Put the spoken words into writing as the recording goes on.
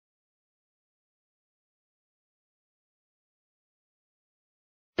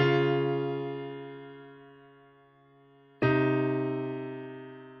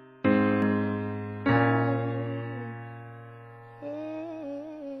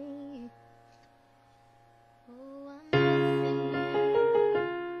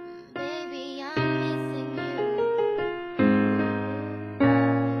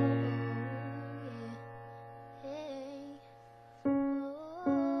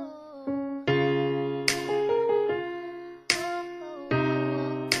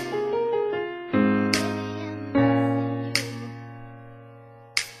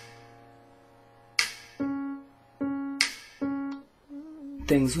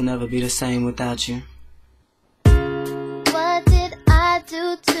things will never be the same without you. What did I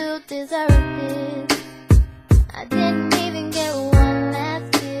do to deserve this? I didn't even get one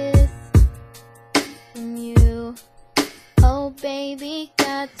last kiss from you. Oh baby,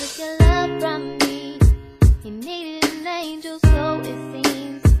 God took your love from me. He needed an angel, so it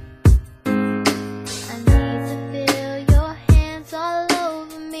seems. I need to feel your hands all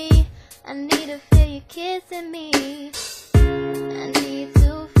over me. I need to feel you kissing me. I need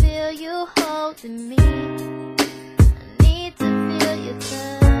to feel you holding me. I need to feel your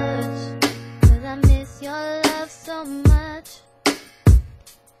touch, 'cause I miss your love so much.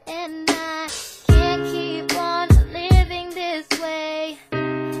 And I can't keep on living this way.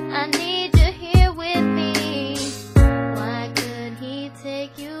 I need you here with me. Why could he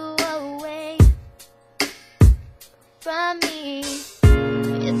take you away from me?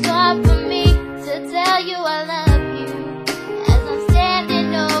 It's hard for me to tell you I love you as I'm standing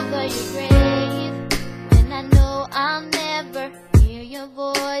over your grave, when I know I'll never hear your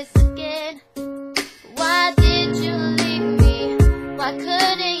voice again. Why did you leave me? Why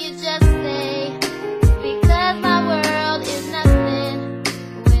couldn't you just say, because my world is nothing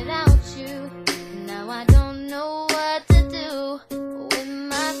without you. Now I don't know what to do with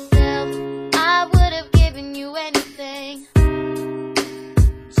myself. I would have given you anything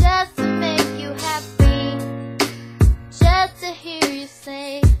just to make you happy, just to hear you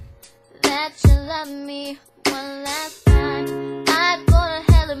say that you love me one last time. I'd go to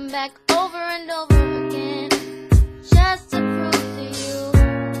hell and back over and over again, just to prove to you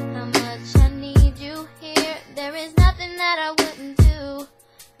how much I need you here. There is nothing that I wouldn't do.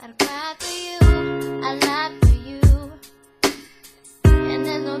 I'd cry for you, I'd lie for you, and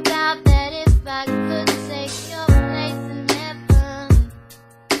there's no doubt that if I could take your place in heaven,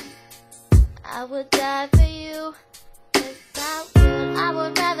 I would die for you. Yes, I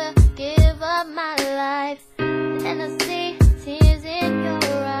would rather give up my life than to see tears in your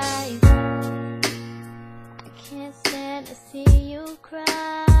eyes. I can't stand to see you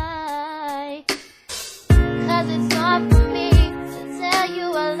cry, 'cause it's hard for me to tell you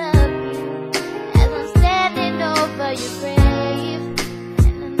I love you as I'm standing over your grave,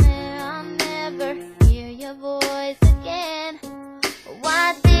 and I'm there, I'll never hear your voice again. Why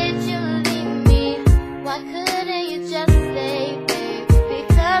did you leave me? Why couldn't you just stay, babe?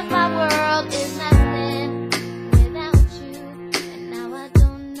 Because my world is nothing without you, and now I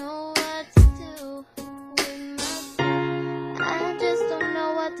don't know what to do with myself. I just don't know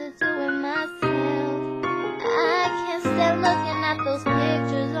what to do with myself. I can't stand looking at those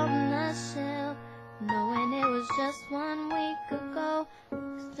pictures on the shelf, knowing it was just 1 week ago.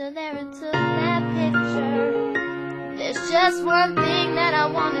 Still there and took that picture. There's just one thing that I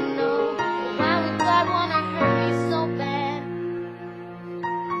wanna know. Why would God wanna hurt me so bad?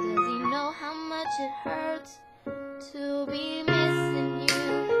 Does he know how much it hurts to be missing you?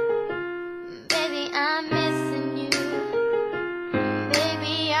 Baby, I'm missing you.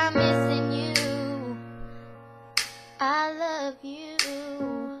 Baby, I'm missing you. I love you.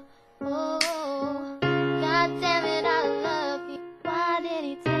 Oh, God damn it, I love you. Why did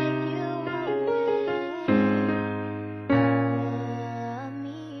he take you away from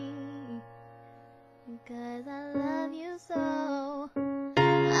me? Because I love you so.